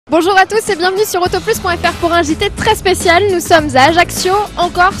Bonjour à tous et bienvenue sur autoplus.fr pour un JT très spécial. Nous sommes à Ajaccio, en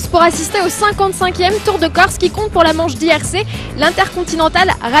Corse, pour assister au 55e Tour de Corse qui compte pour la manche d'IRC,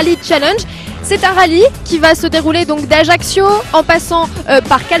 l'Intercontinental Rally Challenge. C'est un rallye qui va se dérouler donc d'Ajaccio en passant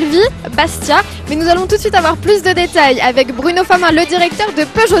par Calvi, Bastia. Mais nous allons tout de suite avoir plus de détails avec Bruno Famin, le directeur de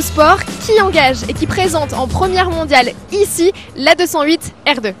Peugeot Sport, qui engage et qui présente en première mondiale ici la 208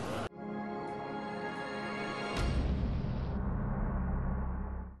 R2.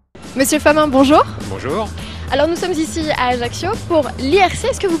 Monsieur Famin, bonjour. Bonjour. Alors nous sommes ici à Ajaccio pour l'IRC.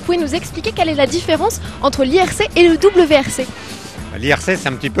 Est-ce que vous pouvez nous expliquer quelle est la différence entre l'IRC et le WRC? L'IRC, c'est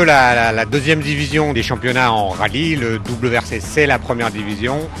un petit peu la deuxième division des championnats en rallye. Le WRC, c'est la première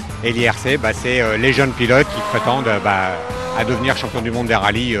division. Et l'IRC, c'est les jeunes pilotes qui prétendent à devenir champion du monde des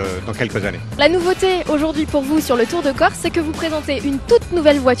rallyes dans quelques années. La nouveauté aujourd'hui pour vous sur le Tour de Corse, c'est que vous présentez une toute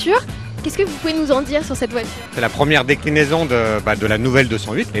nouvelle voiture. Qu'est-ce que vous pouvez nous en dire sur cette voiture? C'est la première déclinaison de la nouvelle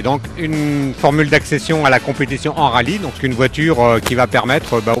 208 et donc une formule d'accession à la compétition en rallye, donc une voiture qui va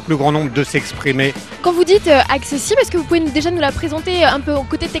permettre au plus grand nombre de s'exprimer. Quand vous dites accessible, est-ce que vous pouvez déjà nous la présenter un peu au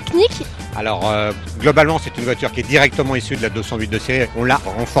côté technique? Alors globalement c'est une voiture qui est directement issue de la 208 de série. On l'a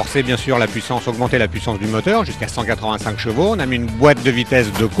renforcé bien sûr la puissance, augmenté la puissance du moteur jusqu'à 185 chevaux. On a mis une boîte de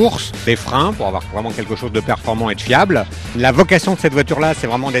vitesse de course, des freins pour avoir vraiment quelque chose de performant et de fiable. La vocation de cette voiture là c'est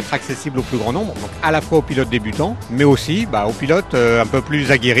vraiment d'être accessible au plus grand nombre, donc à la fois aux pilotes débutants mais aussi aux pilotes un peu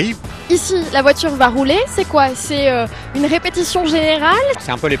plus aguerris. Ici la voiture va rouler, c'est quoi? C'est une répétition générale?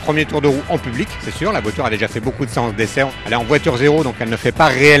 C'est un peu les premiers tours de roue en public, c'est sûr. La voiture a déjà fait beaucoup de séances d'essai. Elle est en voiture zéro donc elle ne fait pas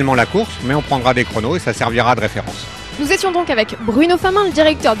réellement la course, mais on prendra des chronos et ça servira de référence. Nous étions donc avec Bruno Famin, le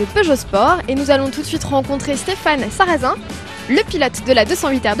directeur de Peugeot Sport, et nous allons tout de suite rencontrer Stéphane Sarrazin, le pilote de la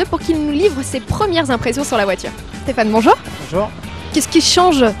 208 R2, pour qu'il nous livre ses premières impressions sur la voiture. Stéphane, bonjour. Bonjour. Qu'est-ce qui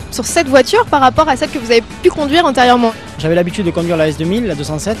change sur cette voiture par rapport à celle que vous avez pu conduire antérieurement? J'avais l'habitude de conduire la S2000, la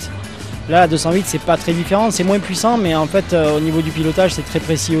 207. Là, la 208, c'est pas très différent, c'est moins puissant, mais en fait, au niveau du pilotage, c'est très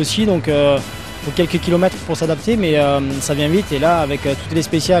précis aussi. Donc, il faut quelques kilomètres pour s'adapter, mais ça vient vite. Et là, avec toutes les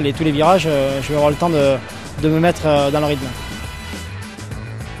spéciales et tous les virages, je vais avoir le temps de me mettre dans le rythme.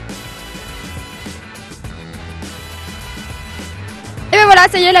 Et bien voilà,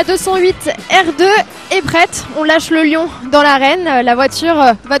 ça y est, la 208 R2 est prête. On lâche le lion dans l'arène. La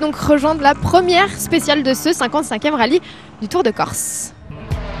voiture va donc rejoindre la première spéciale de ce 55e rallye du Tour de Corse.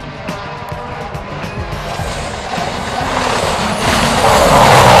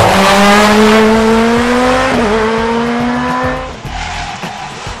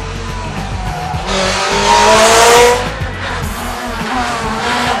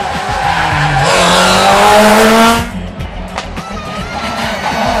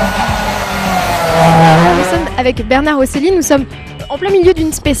 Avec Bernard Osselli, nous sommes en plein milieu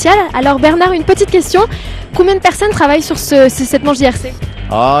d'une spéciale. Alors Bernard, une petite question. Combien de personnes travaillent sur cette manche d'IRC?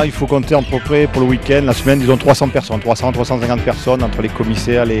 Il faut compter à peu près pour le week-end, la semaine, disons 300 personnes, 300-350 personnes entre les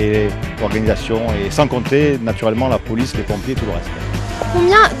commissaires, les organisations et sans compter naturellement la police, les pompiers et tout le reste.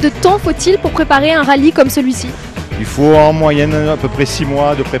 Combien de temps faut-il pour préparer un rallye comme celui-ci? Il faut en moyenne à peu près 6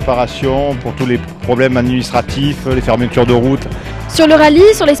 mois de préparation pour tous les problèmes administratifs, les fermetures de route. Sur le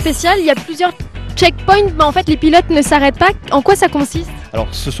rallye, sur les spéciales, il y a plusieurs checkpoints, mais en fait les pilotes ne s'arrêtent pas. En quoi ça consiste? Alors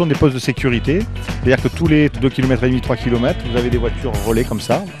ce sont des postes de sécurité, c'est-à-dire que tous les 2,5 km, 3 km, vous avez des voitures relais comme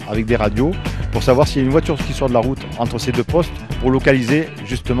ça, avec des radios, pour savoir s'il y a une voiture qui sort de la route entre ces deux postes, pour localiser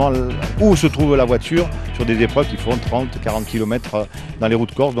justement où se trouve la voiture sur des épreuves qui font 30-40 km dans les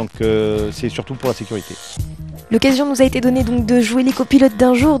routes corses, donc c'est surtout pour la sécurité. L'occasion nous a été donnée donc de jouer les copilotes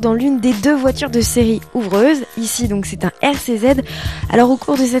d'un jour dans l'une des deux voitures de série ouvreuse. Ici donc c'est un RCZ. Alors au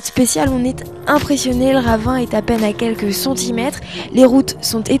cours de cette spéciale on est impressionné, le ravin est à peine à quelques centimètres. Les routes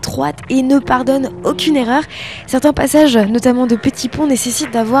sont étroites et ne pardonnent aucune erreur. Certains passages, notamment de petits ponts,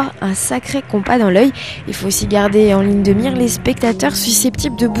 nécessitent d'avoir un sacré compas dans l'œil. Il faut aussi garder en ligne de mire les spectateurs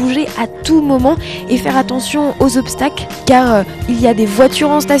susceptibles de bouger à tout moment et faire attention aux obstacles car il y a des voitures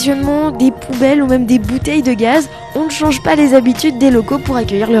en stationnement, des poubelles ou même des bouteilles de gaz. On ne change pas les habitudes des locaux pour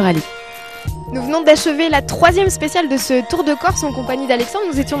accueillir le rallye. Nous venons d'achever la 3e spéciale de ce Tour de Corse en compagnie d'Alexandre.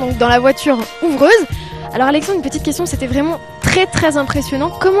 Nous étions donc dans la voiture ouvreuse. Alors Alexandre, une petite question, c'était vraiment très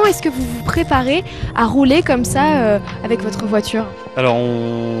impressionnant. Comment est-ce que vous vous préparez à rouler comme ça avec votre voiture? Alors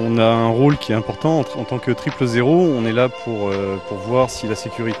on a un rôle qui est important en tant que triple zéro. On est là pour voir si la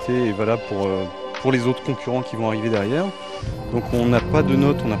sécurité est valable pour les autres concurrents qui vont arriver derrière. Donc on n'a pas de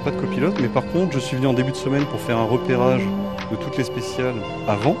notes, on n'a pas de copilote, mais par contre je suis venu en début de semaine pour faire un repérage de toutes les spéciales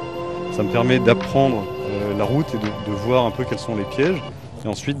avant. Ça me permet d'apprendre la route et de voir un peu quels sont les pièges. Et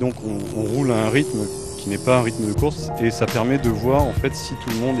ensuite donc on roule à un rythme qui n'est pas un rythme de course, et ça permet de voir en fait si tout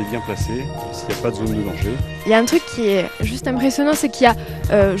le monde est bien placé, s'il n'y a pas de zone de danger. Il y a un truc qui est juste impressionnant, c'est qu'il y a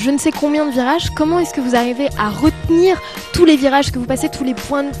je ne sais combien de virages. Comment est-ce que vous arrivez à retenir tous les virages que vous passez, tous les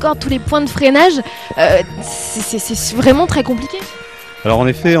points de corde, tous les points de freinage? C'est vraiment très compliqué. Alors en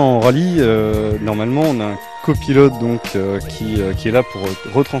effet, en rallye, normalement on a un copilote donc, qui est là pour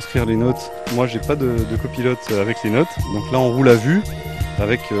retranscrire les notes. Moi j'ai pas de copilote avec les notes, donc là on roule à vue,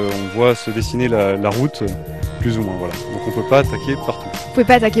 avec on voit se dessiner la route plus ou moins, voilà. Donc on peut pas attaquer partout. Vous pouvez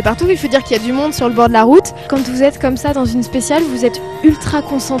pas attaquer partout, il faut dire qu'il y a du monde sur le bord de la route. Quand vous êtes comme ça dans une spéciale, vous êtes ultra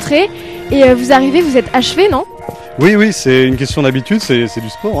concentré et vous arrivez, vous êtes achevé, non? Oui, c'est une question d'habitude, c'est du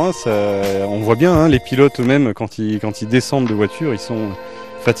sport. Hein, on voit bien, hein, les pilotes eux-mêmes, quand ils descendent de voiture, ils sont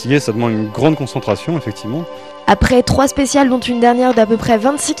fatigués, ça demande une grande concentration, effectivement. Après 3 spéciales, dont une dernière d'à peu près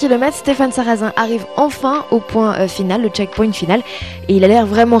 26 km, Stéphane Sarrazin arrive enfin au point final, le checkpoint final, et il a l'air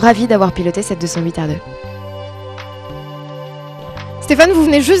vraiment ravi d'avoir piloté cette 208 R2. Stéphane, vous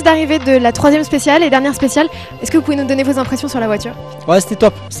venez juste d'arriver de la 3e spéciale et dernière spéciale. Est-ce que vous pouvez nous donner vos impressions sur la voiture? Ouais, c'était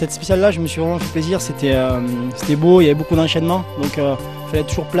top. Cette spéciale-là, je me suis vraiment fait plaisir. C'était beau, il y avait beaucoup d'enchaînements. Donc, il fallait être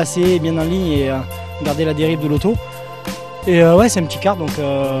toujours placé, bien en ligne et garder la dérive de l'auto. Et ouais, c'est un petit kart, donc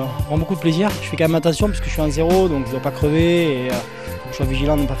vraiment beaucoup de plaisir. Je fais quand même attention parce que je suis en 0, donc je ne dois pas crever et je suis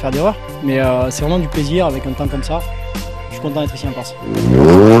vigilant de ne pas faire d'erreur. Mais c'est vraiment du plaisir avec un temps comme ça. Je suis content d'être ici en Corse.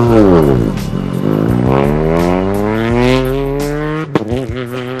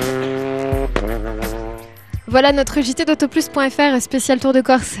 Voilà, notre JT d'autoplus.fr spécial Tour de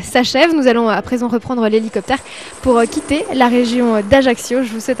Corse s'achève. Nous allons à présent reprendre l'hélicoptère pour quitter la région d'Ajaccio.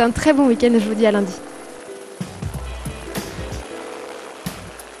 Je vous souhaite un très bon week-end et je vous dis à lundi.